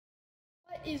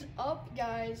is up,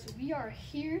 guys? We are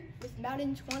here with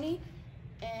Madden 20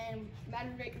 and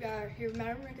Madden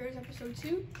Rankers episode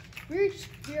 2. We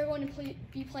are going to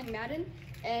be playing Madden,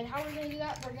 and how we're going to do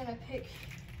that? We're going to pick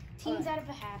teams out of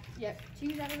a hat. Yep,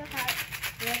 teams out of a hat.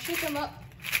 We're going to pick them up,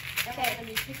 and we're going to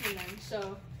be picking them.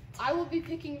 So I will be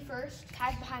picking first.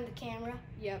 Ty's behind the camera.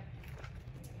 Yep.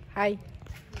 Hi.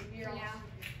 Now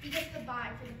he gets the bye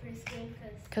for the first game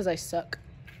because I suck.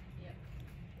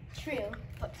 True,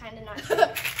 but kind of not true.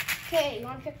 Okay, you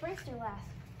want to pick first or last?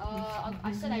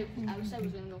 I said I was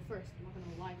gonna go first. I'm not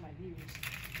gonna lie to my viewers.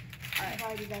 I've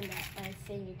already done that by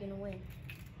saying you're gonna win.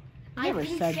 I never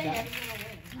said that.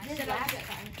 You I did said last I was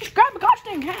time. Just grab a gosh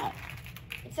dang hat.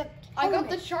 Except I got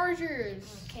the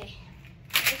Chargers. Okay.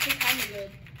 This is kind of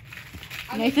good.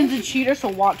 Nathan's a cheater, so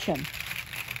watch him.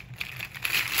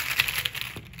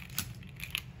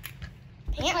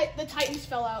 The Titans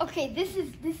fell out. Okay, this is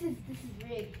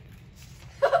rigged.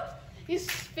 His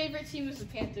favorite team is the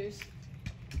Panthers.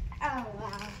 Oh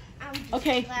wow.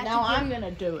 Okay, now I'm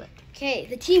gonna do it. Okay,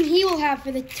 the team he will have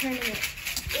for the tournament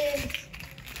is.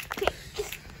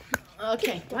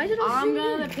 Okay, I'm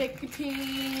gonna pick a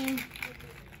team,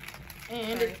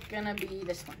 and it's gonna be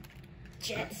this one.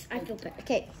 Jets. I feel bad.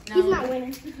 Okay, No. he's not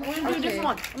winning. I'm gonna do a different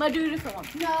one. I'm gonna do a different one.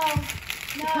 No.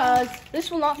 Because this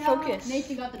will not focus.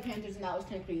 Nathan got the Panthers, and that was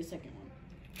technically the second one.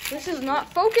 This is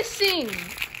not focusing.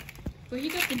 But he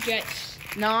got the Jets.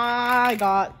 Nah, I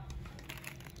got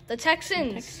The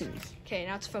Texans. Texans. Okay,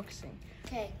 now it's focusing.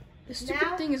 Okay. This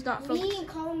stupid thing is not focusing. Me and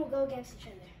Colin will go against each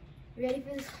other. You ready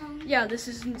for this, Colin? Yeah, this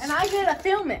is. And I get to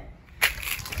film it.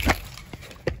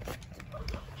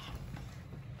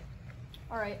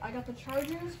 All right, I got the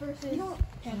Chargers versus.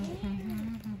 Okay.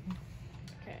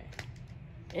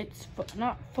 It's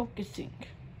not focusing.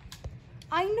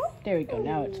 I know. There we go.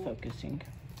 Now it's focusing.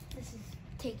 This is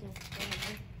taking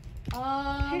forever.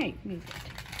 Hey, music.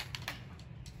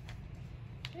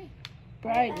 Hey.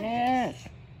 Brightness.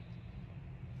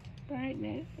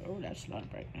 Brightness. Oh, that's a lot of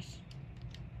brightness.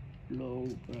 Low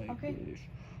brightness. Okay.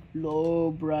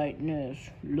 Low brightness.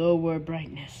 Lower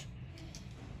brightness.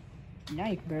 Now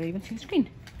you can barely even see the screen.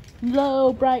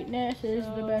 Low brightness is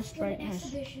the best brightness.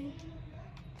 Exhibition.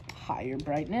 Higher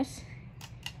brightness.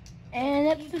 And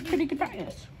that's a pretty good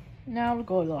brightness. Now we'll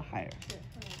go a little higher.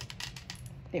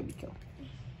 There we go.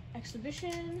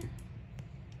 Exhibition.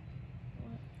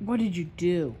 What did you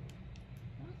do?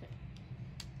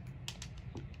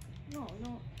 No.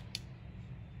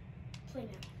 Play now.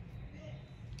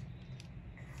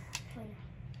 Play now.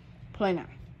 Play now.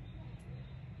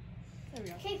 There we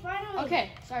go. Okay, finally. Okay.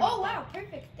 Sorry. Oh about wow,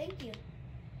 perfect. Thank you.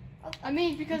 that. I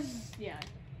mean, because yeah.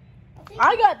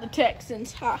 I got the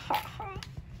Texans. Ha ha ha.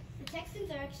 The Texans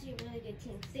are actually a really good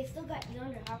team. They still got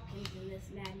DeAndre Hopkins in this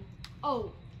Madden.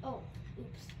 Oh, Oops.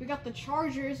 we got the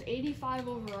Chargers, 85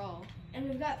 overall. And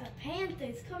we've got the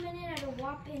Panthers coming in at a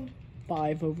whopping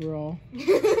 5 overall.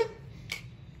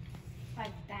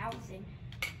 5,000.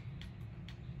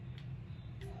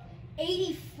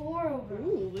 84 overall.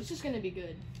 Ooh, this is gonna be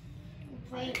good.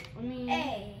 Play I mean,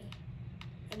 A.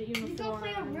 and a You uniform. go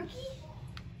play a rookie?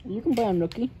 You can play on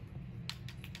rookie.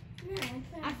 No, I'm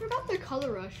playing. I forgot their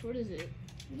color rush. What is it?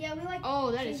 Yeah, we like.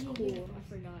 Oh, that is changing cool. uniforms.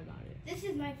 I forgot about it. This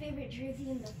is my favorite jersey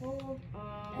in the whole.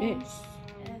 It's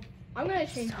I'm gonna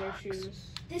change their shoes.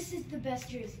 This is the best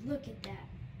jersey. Look at that.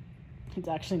 It's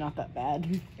actually not that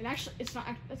bad. And actually, it's not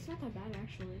that bad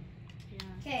actually. Yeah.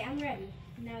 Okay, I'm ready.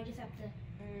 Now I just have to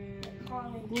let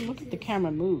Colin Ooh, look at the choose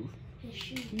camera move. his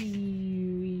shoes.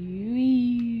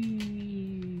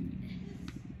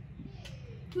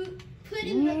 Put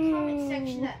in the comment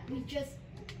section that we just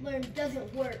learned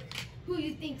doesn't work. Who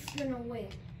you think's gonna win?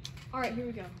 All right, here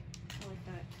we go. I like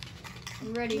that.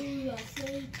 I'm ready.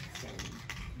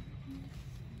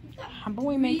 How about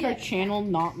we make our channel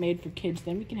not made for kids?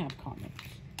 Then we can have comments.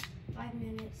 5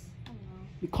 minutes. I don't know.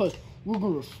 Because we're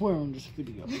gonna swear in this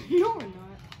video. No, we're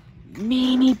not.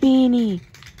 Meanie beanie.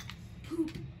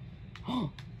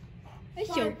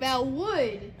 It's your bell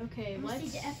wood. Okay, I'm gonna say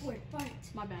let's. the F word. Fart.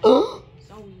 My bad.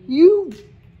 Sorry. You.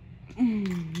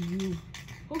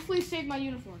 Hopefully, it saved my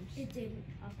uniforms. It didn't.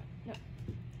 Okay. No,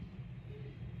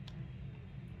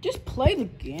 Just play the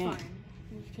game. fine.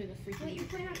 Let's play the freaking. Wait, you're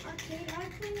playing on arcade?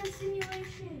 I'm playing on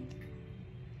simulation.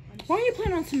 Why are you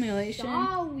playing on simulation?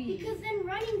 Sorry. Because then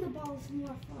running the ball is more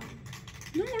fun.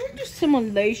 No, we're just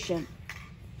simulation.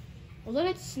 Well, then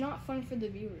it's not fun for the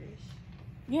viewers.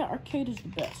 Yeah, arcade is the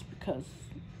best because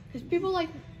People like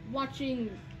watching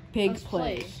Pigs us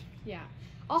play. plays. Yeah.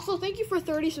 Also, thank you for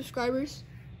 30 subscribers.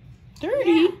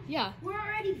 30. Yeah. We're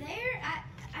already there?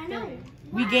 I know. Right.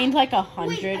 We Wow. gained like Wait, 100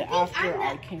 I think after I'm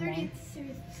I that came 30th on.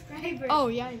 subscriber. Oh,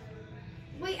 yeah.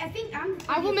 Wait, I think I'm the 30th.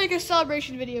 I will make a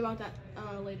celebration video about that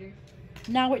later.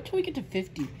 Now wait till we get to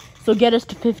 50. So get us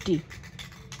to 50.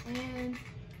 And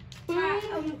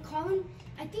Colin,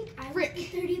 I think I was Frick, the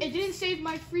 30th. it didn't save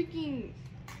my freaking.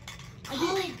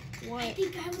 Colin, What? I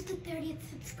think I was the 30th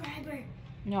subscriber.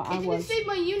 No, It I didn't was. save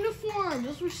my uniform.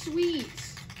 Those were sweet.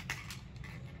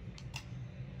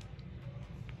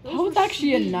 Those That was were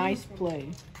actually a sweet nice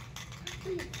uniforms.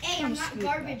 play. Hey, I'm not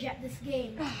garbage at this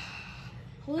game.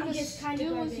 Hold I'm it as just kinda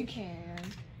still as you garbage. can.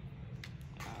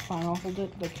 Fine, I'll hold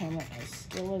the camera as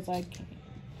still as I can.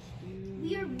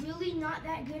 We are really not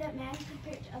that good at Madden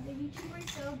compared to other YouTubers,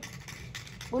 so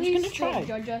We're Please just gonna don't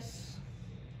try. judge us.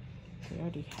 We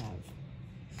already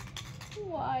have.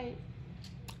 Why?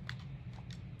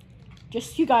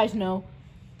 Just so you guys know,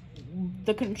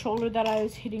 the controller that I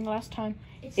was hitting last time,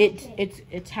 it's it's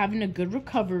okay. having a good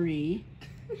recovery.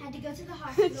 Had to go to the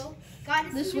hospital. Got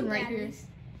us This some new one right here. batteries.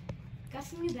 Got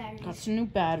some new batteries. Got some new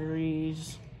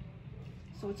batteries.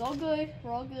 So it's all good.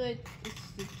 We're all good.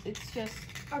 It's just.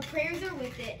 Our prayers are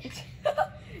with it.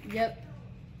 Yep.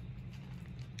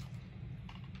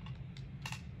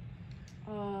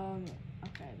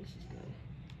 Okay, this is good.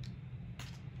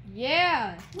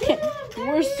 Yeah.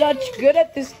 We're such good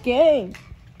at this game.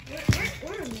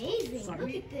 We're amazing. Sorry.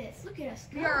 Look at this. Look at us.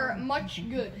 We are much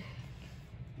good.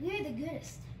 We're the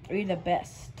goodest. We're the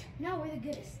best. No, we're the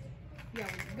goodest. Yeah,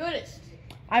 we're the goodest.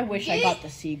 I wish I Get got it. the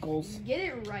seagulls. Get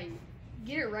it right.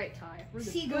 Get it right, Ty. We're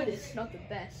the Seagulls. goodest, not the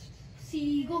best.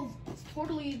 Seagulls. It's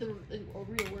totally a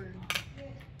real word.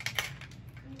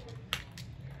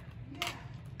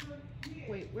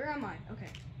 Wait, where am I? Okay.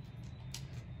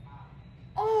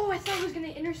 Oh, I thought I was gonna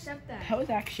intercept that. That was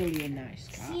actually a nice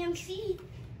catch. CMC.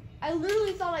 I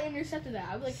literally thought I intercepted that.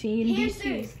 I was like, CNBC.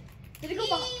 Panthers. did it go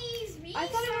behind? Please, I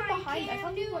thought it went resign behind. I Cam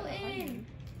thought it went behind Newton. me.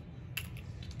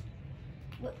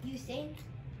 What you saying?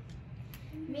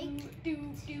 Make Do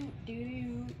do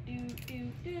do do do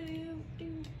do do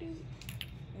do do.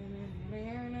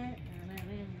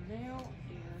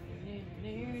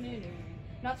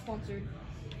 Not sponsored.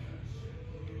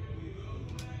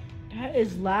 That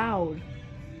is loud.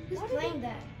 who's playing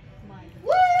that? Mine.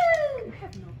 Woo! I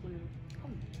have no clue.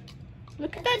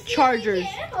 Look at that Chargers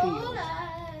Can't hold field.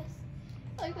 us.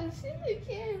 I can see they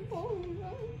can't hold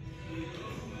on.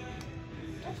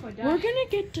 That's my dad. We're gonna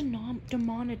get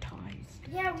demonetized.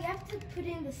 Yeah, we have to put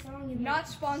in the song in Not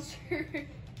sponsored.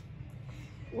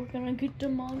 We're gonna get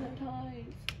demonetized.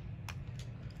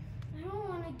 I don't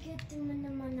want to get them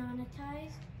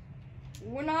monetized.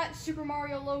 We're not Super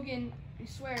Mario Logan. I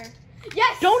swear.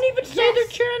 Yes. Don't even say Yes! their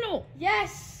channel.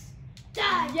 Yes.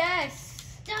 Dive!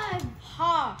 Yes. Dive!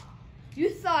 Ha!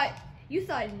 You thought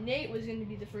Nate was going to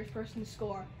be the first person to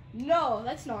score. No,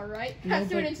 that's not right. I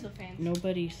threw it Nobody- into the fans.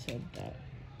 Nobody said that.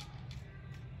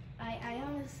 I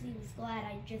honestly was glad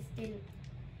I just didn't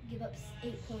give up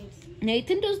 8 points.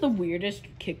 Nathan does the weirdest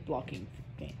kick blocking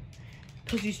game.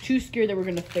 Because he's too scared that we're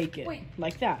gonna fake it. Wait.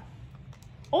 Like that.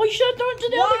 Oh, you should have thrown it to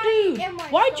the Why other dude. am I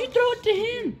Why'd so you throw it to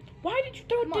stupid? him? Why did you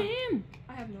throw Come it to on. him?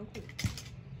 I have no clue.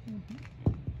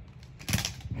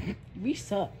 We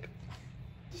suck.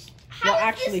 How Well, is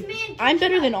actually, this man I'm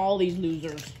better catching than up? all these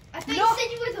losers. I thought No. you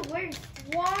said you were the worst.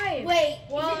 Why? Wait,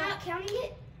 Well- is it not counting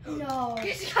it? No.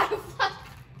 He's got a fly.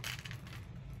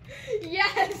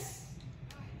 Yes.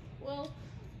 Well,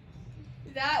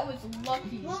 that was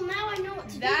lucky. Well, now I know what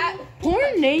to That. do.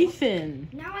 Poor Nathan.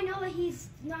 Now I know that he's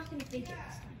not going to fake it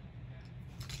this time.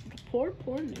 Poor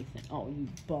Nathan. Oh, you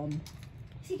bum.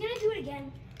 Is he going to do it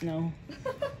again? No.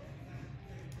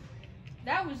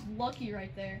 That was lucky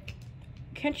right there.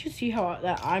 Can't you see how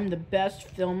that I'm the best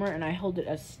filmer and I hold it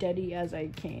as steady as I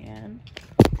can?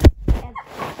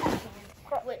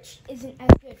 Which isn't as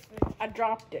good for I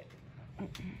dropped it.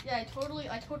 Yeah, I totally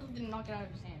didn't knock it out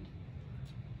of his hand.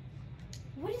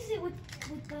 What is it with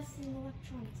us and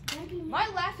electronics? Gotta be My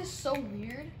laugh is so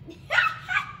weird. At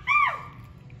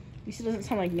least it doesn't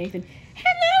sound like Nathan.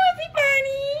 Hello,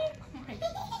 everybody. Oh my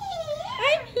God.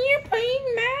 I'm here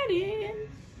playing Madden.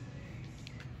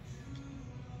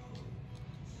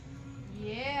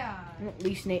 Yeah.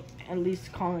 At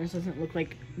least Collins doesn't look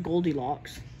like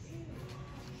Goldilocks.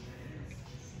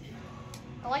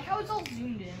 I like how it's all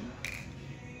zoomed in.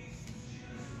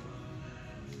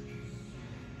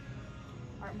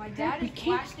 Alright, my dad is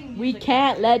blasting We music.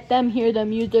 can't let them hear the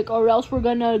music or else we're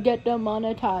gonna get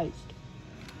demonetized.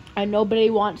 And nobody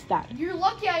wants that. You're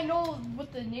lucky I know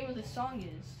what the name of the song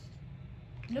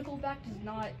is. Nickelback does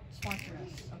not sponsor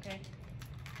us, okay?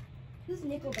 Who's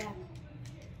Nickelback?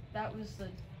 That was the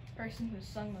person who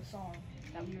sung the song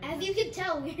that we were As you can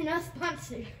tell, we're not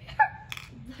sponsored.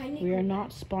 by We are Nickelback. not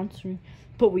sponsoring,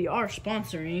 but we are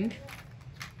sponsoring.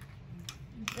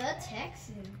 The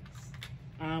Texans.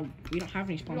 We don't have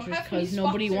any We don't sponsors have any because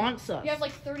nobody sponsors. wants us. We have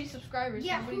like 30 subscribers.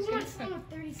 Yeah, who Nobody's wants gonna- one with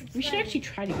 30 subscribers? We should actually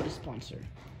try to get a sponsor,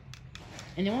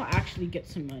 and then we'll actually get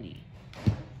some money.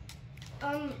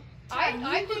 I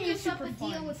you think hook it's us up super a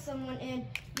deal fun. with someone and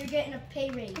you're getting a pay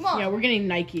raise. Come on. Yeah, we're getting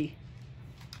Nike.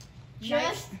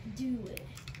 Just do it.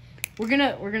 We're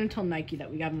gonna tell Nike that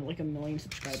we have like 1 million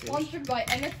subscribers. Sponsored by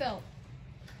NFL.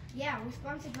 Yeah, we're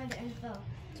sponsored by the NFL.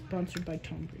 Sponsored by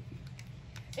Tom Brady.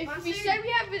 If we Sponsored-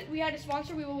 said we had a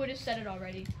sponsor, we would have said it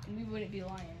already, and we wouldn't be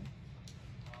lying.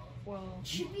 Well,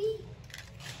 Should we?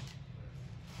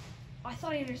 I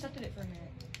thought I intercepted it for a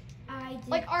minute. I did.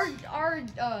 Like our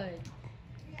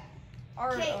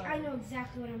Okay, I know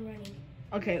exactly what I'm running.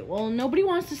 Okay, well nobody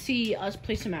wants to see us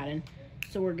play some Madden,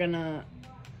 so we're gonna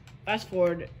fast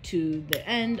forward to the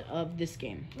end of this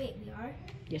game. Wait, we are?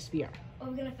 Yes, we are. Oh,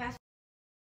 we're gonna fast.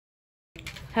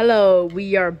 Hello,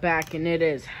 we are back, and it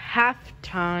is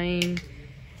halftime.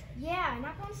 Yeah,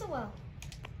 not going so well.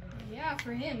 Yeah,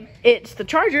 for him. It's the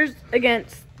Chargers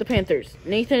against the Panthers.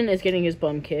 Nathan is getting his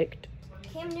bum kicked,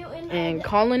 Cam Newton and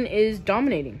Colin is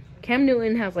dominating. Cam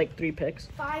Newton has like 3 picks.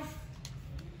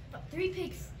 3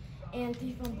 picks and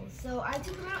 3 fumbles. So I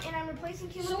took him out and I'm replacing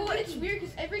him So with a it's rookie. weird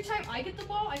because every time I get the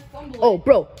ball, I fumble Oh, it.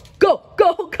 bro, go,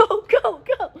 go, go, go,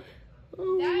 go!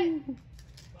 That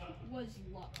was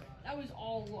luck. That was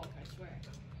all luck, I swear.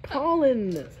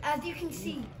 Colin. As you can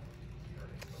see,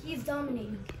 he's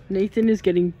dominating. Nathan is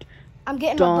getting I'm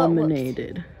getting my butt whooped.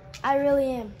 dominated. I really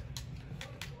am.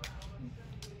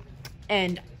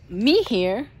 And me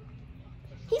here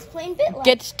He's playing BitLife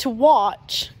gets to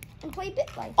watch and play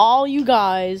BitLife. all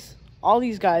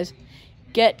these guys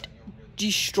get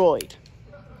destroyed.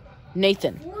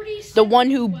 Nathan, the one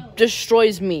who 47-12.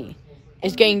 destroys me,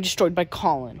 is getting destroyed by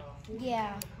Colin.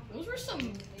 Yeah, Those were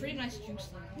some pretty nice jukes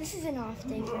there. this is an off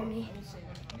day for me.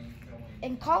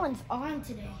 And Colin's on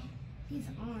today. He's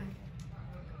on.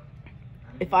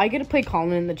 If I get to play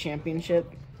Colin in the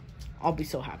championship, I'll be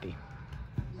so happy.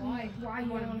 Why? Why you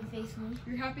don't want to face me?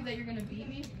 You're happy that you're gonna beat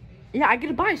me? Yeah, I get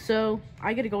to buy, so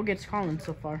I get to go against Colin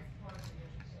so far.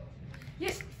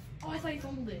 Yes. Oh, I thought you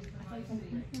fumbled it.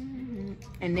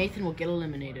 And Nathan will get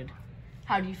eliminated.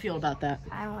 How do you feel about that?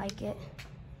 I don't like it.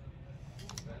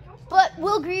 But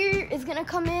Will Greer is gonna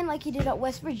come in like he did at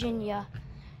West Virginia,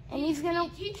 and he's gonna.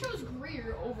 He chose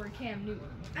Greer over Cam Newton.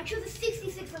 I chose a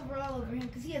 66 overall over him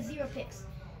because he has 0 picks.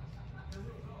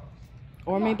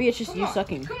 Or maybe it's just you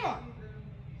sucking. Come on.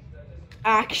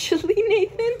 Actually,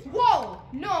 Nathan, Whoa.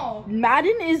 No.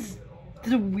 Madden is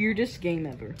the weirdest game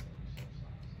ever.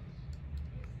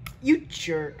 You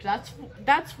jerk.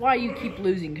 That's why you keep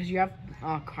losing, because you have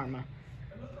karma.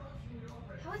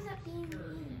 How is that being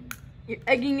mean? You're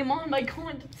egging him on by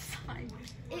going to the side.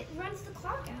 It runs the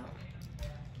clock out,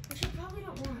 which you probably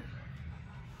don't want.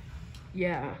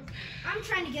 Yeah. I'm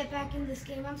trying to get back in this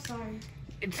game. I'm sorry.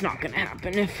 It's not gonna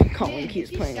happen if Colin Man,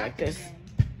 keeps he playing stacked like this. again.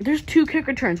 There's 2 kick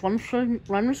returns. One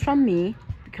was from me,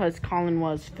 because Colin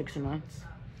was fixing us.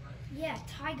 Yeah,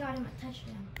 Ty got him a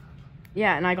touchdown.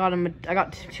 Yeah, and I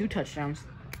got 2 touchdowns.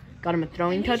 Got him a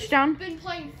throwing And he's touchdown. been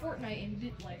playing Fortnite and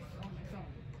BitLife on my phone.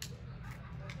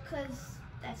 Because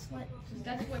that's what.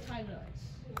 That's what Ty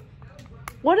does.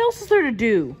 What else is there to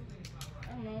do?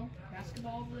 I don't know.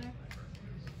 Basketball over there.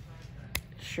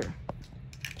 Sure.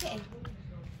 Okay.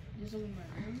 Just over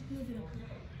my room. Move it over.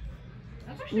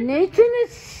 That's actually Nathan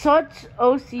is such I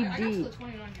got to OCD. the 29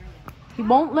 yard line. He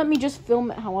won't let me just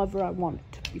film it however I want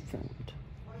it to be filmed.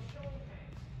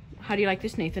 How do you like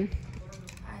this, Nathan?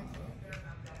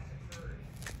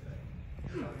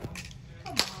 Come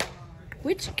on.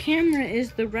 Which camera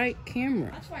is the right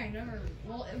camera? That's why I never.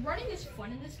 Well, running is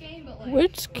fun in this game, but like.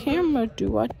 Which camera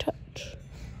do I touch?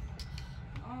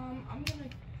 I'm gonna.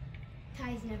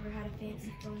 Ty's never had a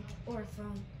fancy phone or a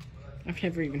phone. I've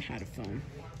never even had a phone.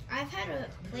 I've had a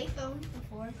play phone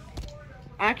before.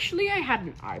 Actually, I had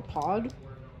an iPod,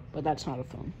 but that's not a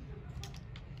phone.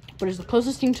 But it's the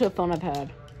closest thing to a phone I've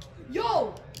had.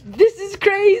 Yo! This is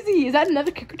crazy! Is that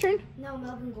another kick return? No,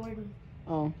 Melvin Gordon.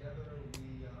 Oh.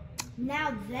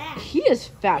 Now that He is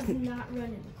fast. is not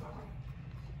running the clock.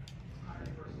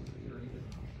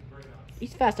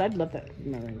 He's fast. I'd love that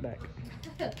in my running back.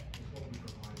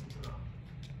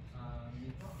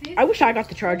 I wish I got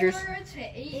the Chargers. 54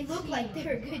 to 18. They look like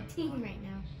they're a good team right now.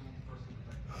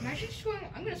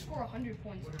 I'm gonna score 100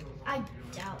 points. I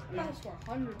doubt I'm that. gonna score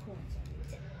 100 points.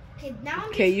 Okay, now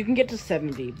Okay, you can get to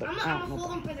 70, but I'm I gonna don't hold know.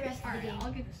 them for the rest of the Alright, game.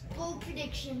 I'll get this. Full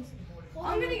predictions.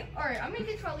 I'm gonna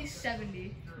get to at least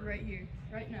 70 right here,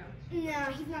 right now. No,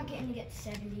 he's not getting to get to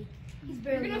 70. He's You're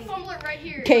barely. gonna fumble it right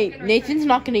here. Okay, I'm gonna Nathan's return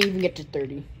not going to even get to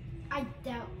 30. I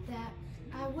doubt that.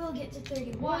 I will get to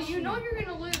 30. Well, Watch you me. know you're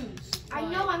gonna lose. I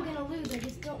know I'm gonna lose. I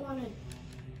just don't want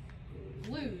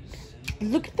to. lose.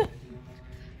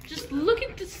 Just look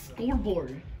at the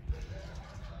scoreboard.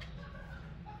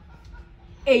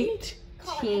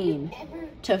 18 Ever,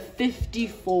 to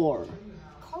 54.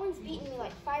 Colin's beaten me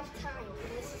like 5 times,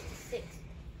 and this is the 6th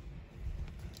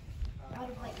out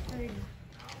of like 30.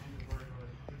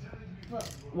 But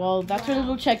Well, that's our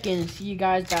little check-in. See you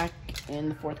guys back in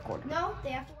the fourth quarter. no,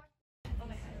 they have to watch.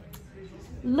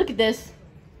 Look at this.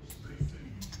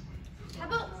 How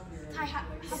about Ty? How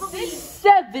about we?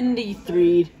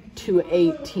 73 to Ty,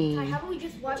 18. how about we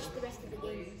just watch the rest of the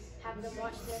game? Have them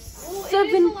watch this. Well, it is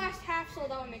Seven- the last half, so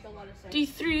that would make a lot of sense.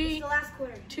 It's 53 the last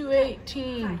quarter. to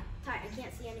 18. Ty, I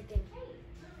can't see anything.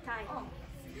 Ty. Oh.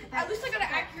 At least I got an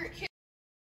accurate kick.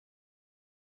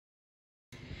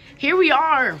 Here we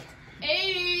are.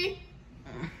 80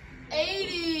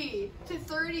 to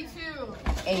 32.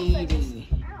 80.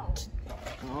 Ow.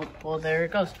 Oh, well, there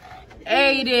it goes.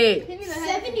 80 Hit me in the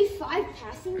head. 75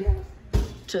 passing yards.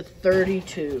 to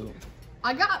 32.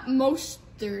 I got most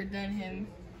third than him.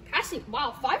 Passing,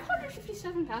 wow,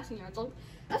 557 passing yards.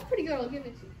 That's pretty good. I'll give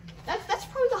it to you. That's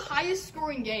probably the highest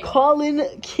scoring game. Colin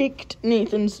kicked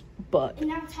Nathan's butt. And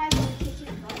now Ty's gonna kick his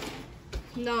butt.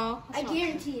 No, I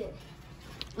guarantee it.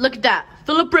 Look at that.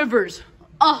 Phillip Rivers,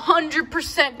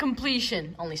 100%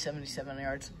 completion. Only 77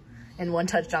 yards and 1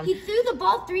 touchdown. He threw the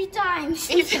ball 3 times.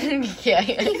 Yeah.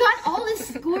 He got all his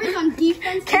scores on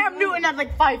defense. Cam Newton had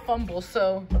like 5 fumbles,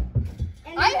 so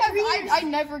And I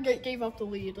never gave up the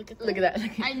lead. Look at that. look at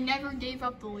that. I never gave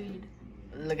up the lead.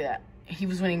 Look at that. He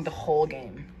was winning the whole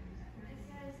game.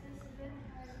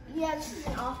 Yeah, this is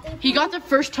an off day. He got the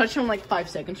first touchdown in like 5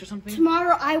 seconds or something.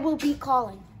 Tomorrow I will beat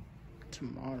Colin.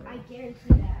 Tomorrow. I guarantee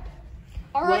that.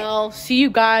 All right. Well, see you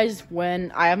guys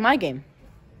when I have my game,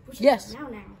 Which is Yes. Now.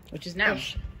 which is now.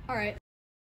 All right.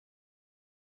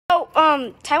 So,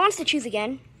 Ty wants to choose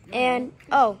again. And,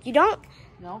 oh, you don't?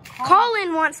 No.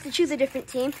 Colin wants to choose a different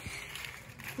team.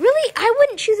 Really? I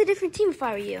wouldn't choose a different team if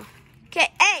I were you. Okay,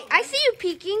 hey, I see you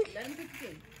peeking.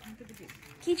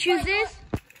 He chooses.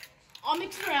 I'll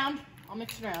mix it around.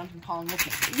 And Colin will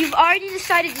pick. You've already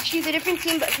decided to choose a different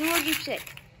team, but who would you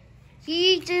pick?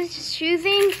 He just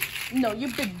choosing. No,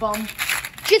 you big bum.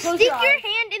 Just Close stick your your eyes.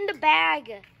 hand in the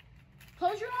bag.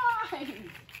 Close your eyes.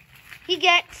 He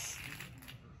gets.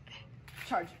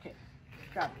 Charge it, okay.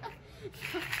 Grab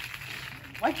it.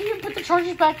 Why can't you put the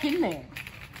chargers back in there?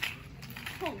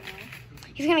 Oh, no.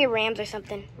 He's gonna get Rams or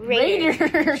something. Raiders.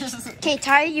 Okay,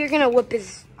 Ty, you're gonna whip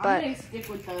his I'm butt. gonna stick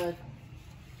with them.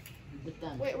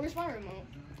 Wait, where's my remote?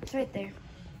 It's right there.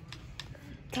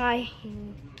 Ty,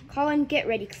 Colin, get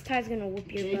ready, cause Ty's gonna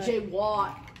whoop your butt. JJ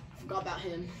Watt. Forgot about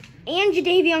him. And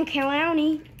Jadeveon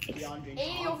Clowney. DeAndre 80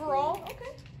 Hopkins. overall.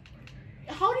 Okay.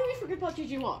 How did we forget about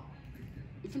JJ Watt?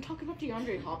 We've been talking about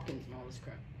DeAndre Hopkins and all this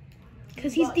crap.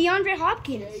 Cause he's DeAndre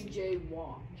Hopkins. JJ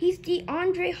Watt. He's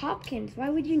DeAndre Hopkins. Why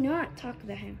would you not talk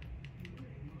about him?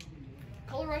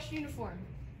 Color rush uniform.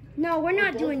 No, we're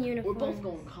not doing We're uniforms. both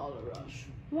going color rush.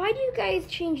 Why do you guys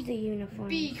change the uniform?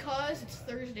 Because it's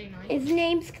Thursday night. His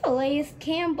name's Calais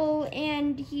Campbell,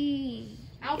 and he.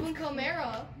 Alvin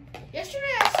Kamara. Yesterday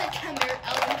I said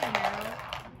Alvin Kamara.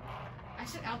 I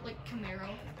said like Camaro.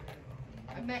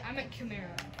 I meant Kamara,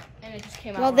 and it just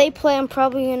came out. While wrong. they play, I'm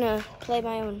probably gonna play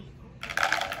my own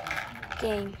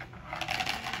game.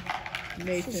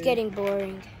 This is getting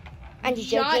boring. I'm just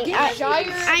joking.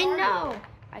 I know.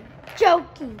 I'm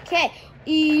joking. Okay.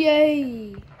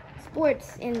 EA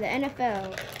Sports in the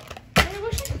NFL. I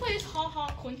wish I could play as Ha Ha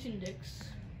Quentin Dix.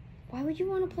 Why would you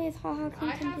want to play as Ha Ha I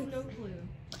Clinton? have no clue.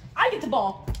 I get the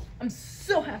ball. I'm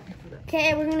so happy for that.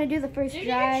 Okay, we're gonna do the first Did you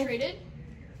get drive. traded?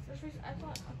 I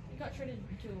thought you got traded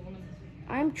to one of them.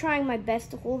 I'm trying my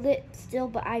best to hold it still,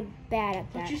 but I'm bad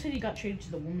at But that. you said he got traded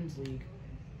to the women's league.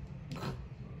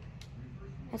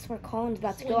 That's where Colin's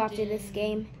about to go after this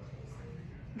game.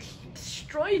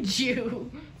 Destroyed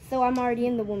you. So I'm already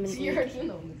in the women's You're league. in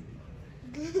the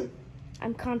women's league.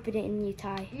 I'm confident in you,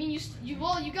 Ty. I mean, you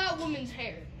got women's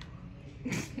hair.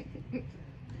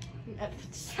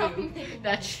 That's true.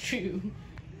 That's true.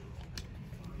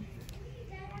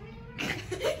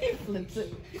 He flips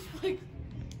it.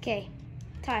 Okay,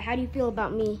 Ty, how do you feel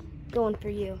about me going for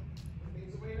you?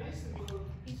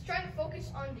 He's trying to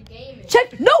focus on the game.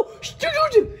 Check. No.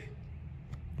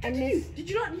 I missed. Did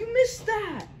you not? You missed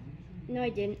that. No, I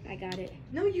didn't. I got it.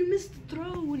 No, you missed the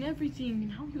throw and everything,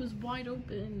 and how he was wide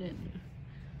open. And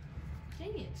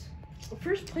Dang it.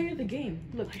 first play of the game.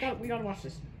 Look, we gotta watch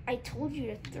this. I told you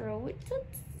to throw it to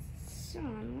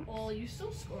Son. Well, you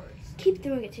still scored. Keep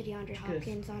throwing it to DeAndre Good.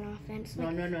 Hopkins on offense.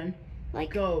 Run. Like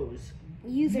Goes.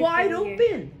 User Wide failure.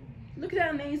 open. Look at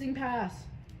that amazing pass.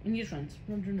 And he just runs.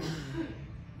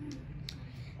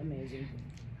 Amazing.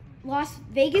 Las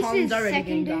Vegas Collins is already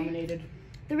getting secondary. dominated.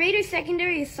 The Raiders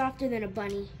secondary is softer than a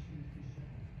bunny.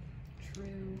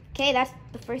 True. Okay, that's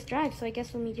the first drive, so I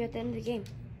guess we'll meet you at the end of the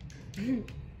game.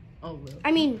 Oh, really?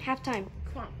 I mean, halftime.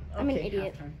 Come on. I'm an Okay,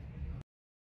 idiot. halftime.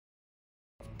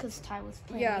 Because Ty was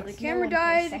playing. Yeah, the against camera no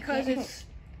one for a died because second.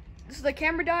 so the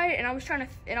camera died, and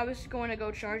I was going to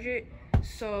go charge it.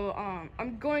 So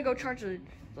I'm going to go charge the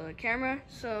camera,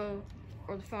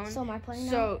 or the phone. So am I playing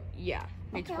now? So yeah,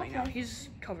 Nate's Okay, playing now. He's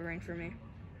covering for me.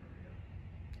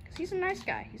 'Cause he's a nice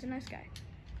guy. He's a nice guy.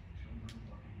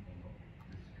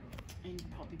 And you're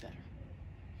probably better.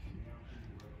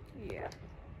 Yeah.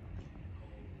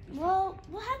 Well,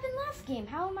 what happened last game?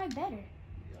 How am I better?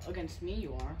 Against me,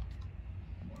 you are.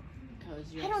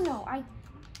 Because you're. I don't know.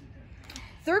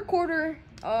 Third quarter.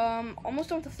 Almost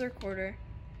done with the third quarter.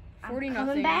 40 I'm nothing.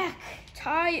 coming back.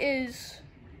 Ty is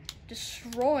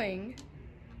destroying.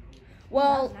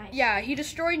 Well, That was nice. yeah, he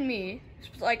destroyed me.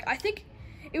 Like I think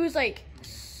it was like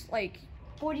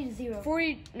 40-0.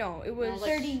 40. No, it was No,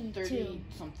 like 32. 30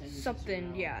 something.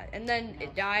 something. Yeah, and then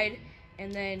it died,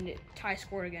 and then Ty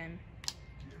scored again.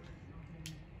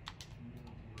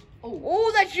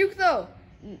 Oh, that juke though.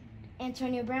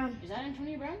 Antonio Brown. Is that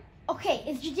Antonio Brown? Okay,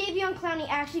 is Jadeveon Clowney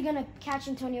actually gonna catch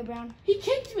Antonio Brown? He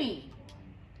kicked me.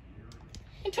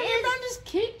 Antonio Brown just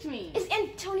kicked me. Is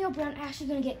Antonio Brown actually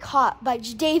gonna get caught by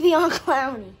Jadeveon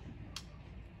Clowney?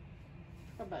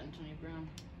 How about Antonio Brown?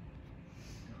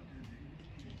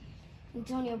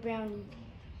 Antonio Brown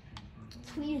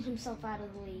tweeted himself out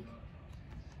of the league.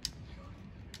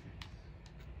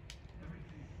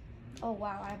 Oh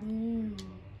wow, I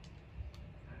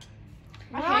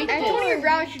hate Antonio this.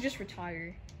 Brown should just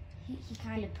retire. He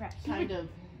kind of Kind of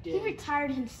He did.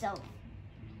 retired himself.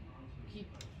 He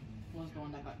was the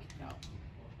one that got kicked out.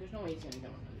 There's no way he's gonna go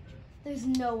another team. There's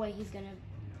no way he's gonna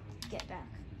get back.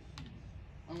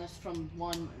 Unless from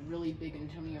one really big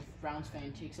Antonio Browns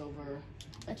fan takes over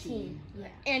a team. Yeah.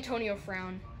 Antonio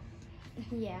Frown.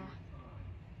 Yeah.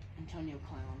 Antonio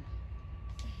Clown.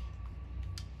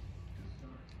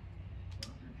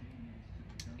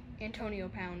 Antonio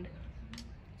Pound.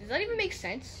 Does that even make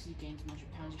sense? He gains a bunch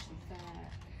of pounds,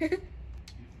 you're so fat.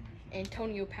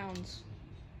 Antonio Pounds.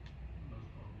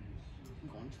 I'm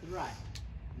going to the right.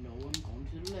 No, I'm going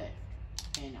to the left.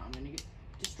 And I'm gonna get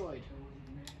destroyed.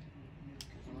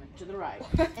 I went to the right.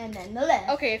 And then the left.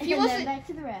 Okay, if he and then wasn't- back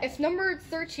to the right. If number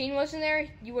 13 wasn't there,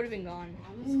 you would have been gone.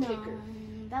 I was No, a kicker.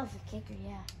 that was a kicker.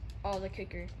 Yeah. Oh, the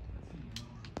kicker.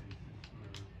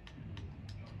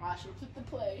 I should have flipped the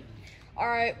play. All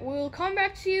right, we'll come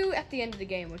back to you at the end of the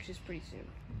game, which is pretty soon.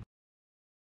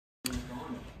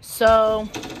 So,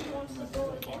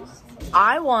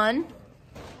 I won.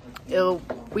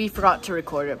 We forgot to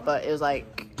record it, but it was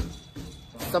like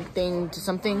something to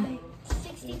something.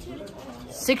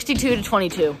 62 to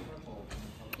 22.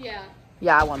 Yeah.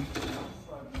 Yeah, I won.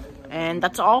 And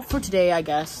that's all for today, I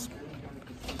guess.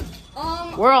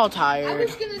 We're all tired. I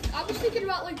was thinking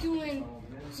about like doing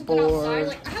something Bored. outside.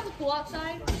 Like I have a pool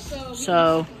outside, so.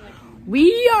 So,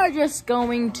 we are just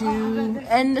going to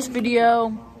end this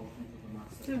video.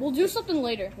 We'll do something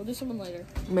later.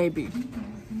 Maybe.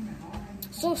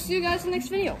 So see you guys in the next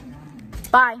video.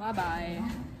 Bye. Bye bye.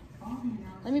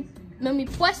 Let me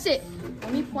press it.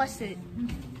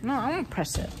 No, I want to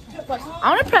press it. Press it. I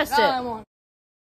want to press it. I won't.